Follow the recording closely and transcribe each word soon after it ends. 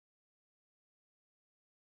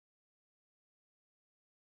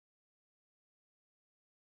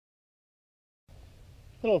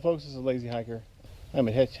Hello folks, this is Lazy Hiker. I'm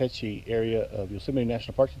at Hetch Hetchy area of Yosemite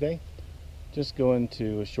National Park today. Just going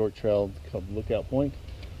to a short trail called Lookout Point.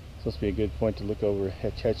 It's supposed to be a good point to look over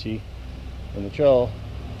Hetch Hetchy, and the trail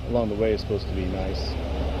along the way is supposed to be nice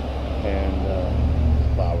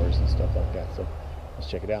and flowers and stuff like that. So let's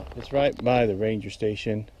check it out. It's right by the ranger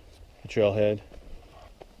station, the trailhead.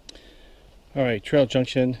 Alright, trail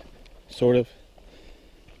junction, sort of.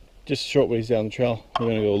 Just a short ways down the trail. We're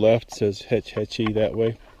going to go left. It says Hetch Hetchy that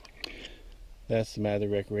way. That's the Mather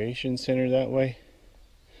Recreation Center that way.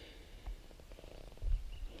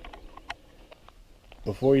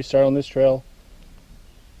 Before you start on this trail,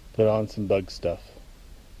 put on some bug stuff,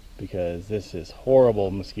 because this is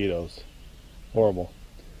horrible mosquitoes. Horrible.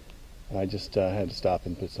 I just had to stop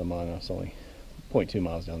and put some on. I was only 0.2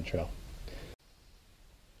 miles down the trail.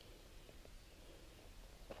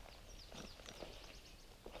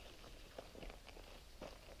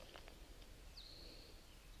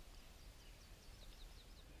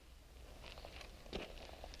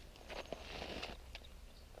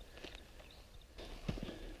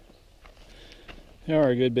 There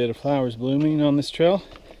are a good bit of flowers blooming on this trail.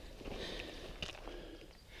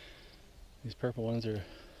 These purple ones are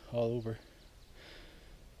all over.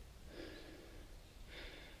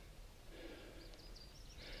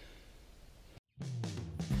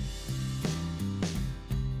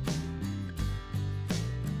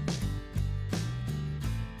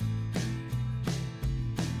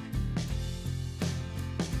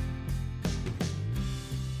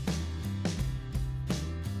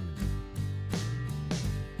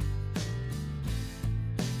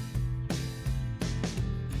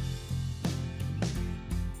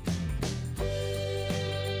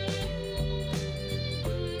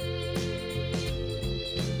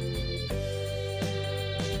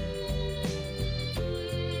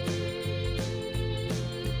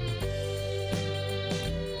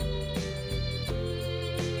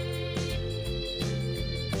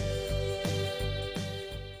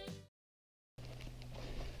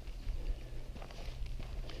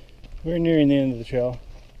 We're nearing the end of the trail.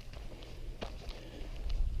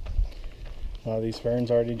 A lot of these ferns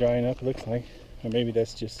already drying up, it looks like. Or maybe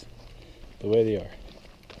that's just the way they are.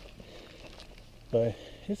 But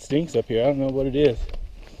it stinks up here. I don't know what it is.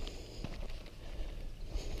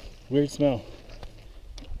 Weird smell.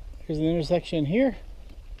 Here's an intersection here.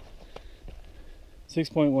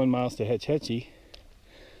 6.1 miles to Hetch Hetchy.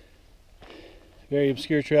 Very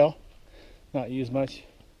obscure trail. Not used much.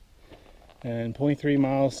 And 0.3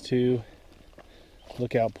 miles to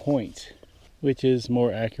Lookout Point, which is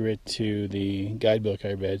more accurate to the guidebook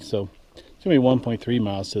I read. So it's going to be 1.3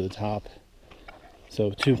 miles to the top. So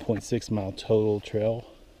 2.6 mile total trail.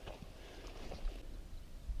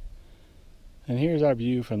 And here's our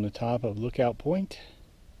view from the top of Lookout Point.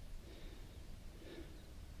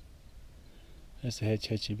 That's the Hetch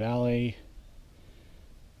Hetchy Valley.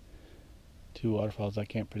 Two waterfalls I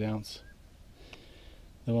can't pronounce.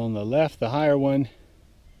 The one on the left, the higher one,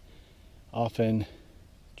 often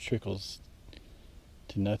trickles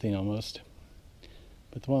to nothing almost.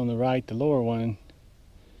 But the one on the right, the lower one,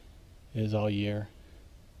 is all year.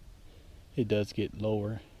 It does get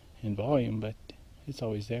lower in volume, but it's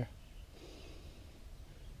always there.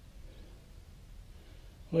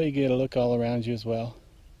 Well, you get a look all around you as well.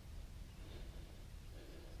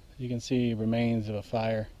 You can see remains of a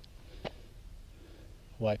fire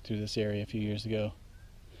wiped through this area a few years ago.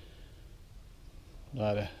 A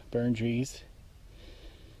lot of burned trees.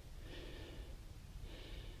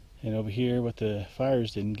 And over here, what the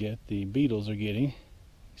fires didn't get, the beetles are getting. You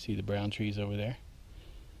see the brown trees over there.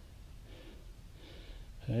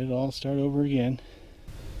 It'll all start over again.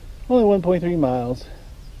 Only 1.3 miles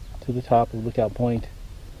to the top of Lookout Point,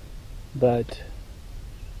 but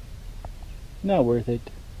not worth it.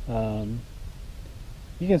 You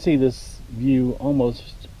can see this view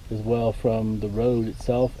almost as well from the road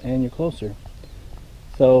itself, and you're closer.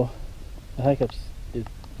 So the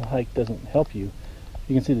hike doesn't help you.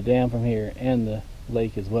 You can see the dam from here and the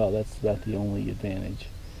lake as well. That's about the only advantage,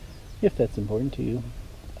 if that's important to you.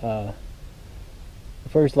 The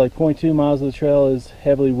first like 0.2 miles of the trail is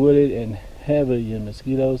heavily wooded and heavy in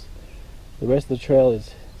mosquitoes. The rest of the trail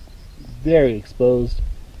is very exposed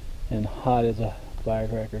and hot as a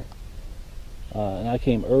firecracker. And I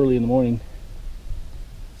came early in the morning,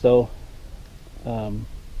 so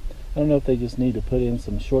I don't know if they just need to put in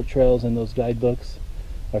some short trails in those guidebooks,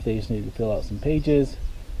 or if they just need to fill out some pages,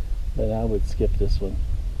 but I would skip this one.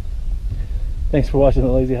 Thanks for watching The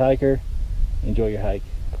Lazy Hiker. Enjoy your hike.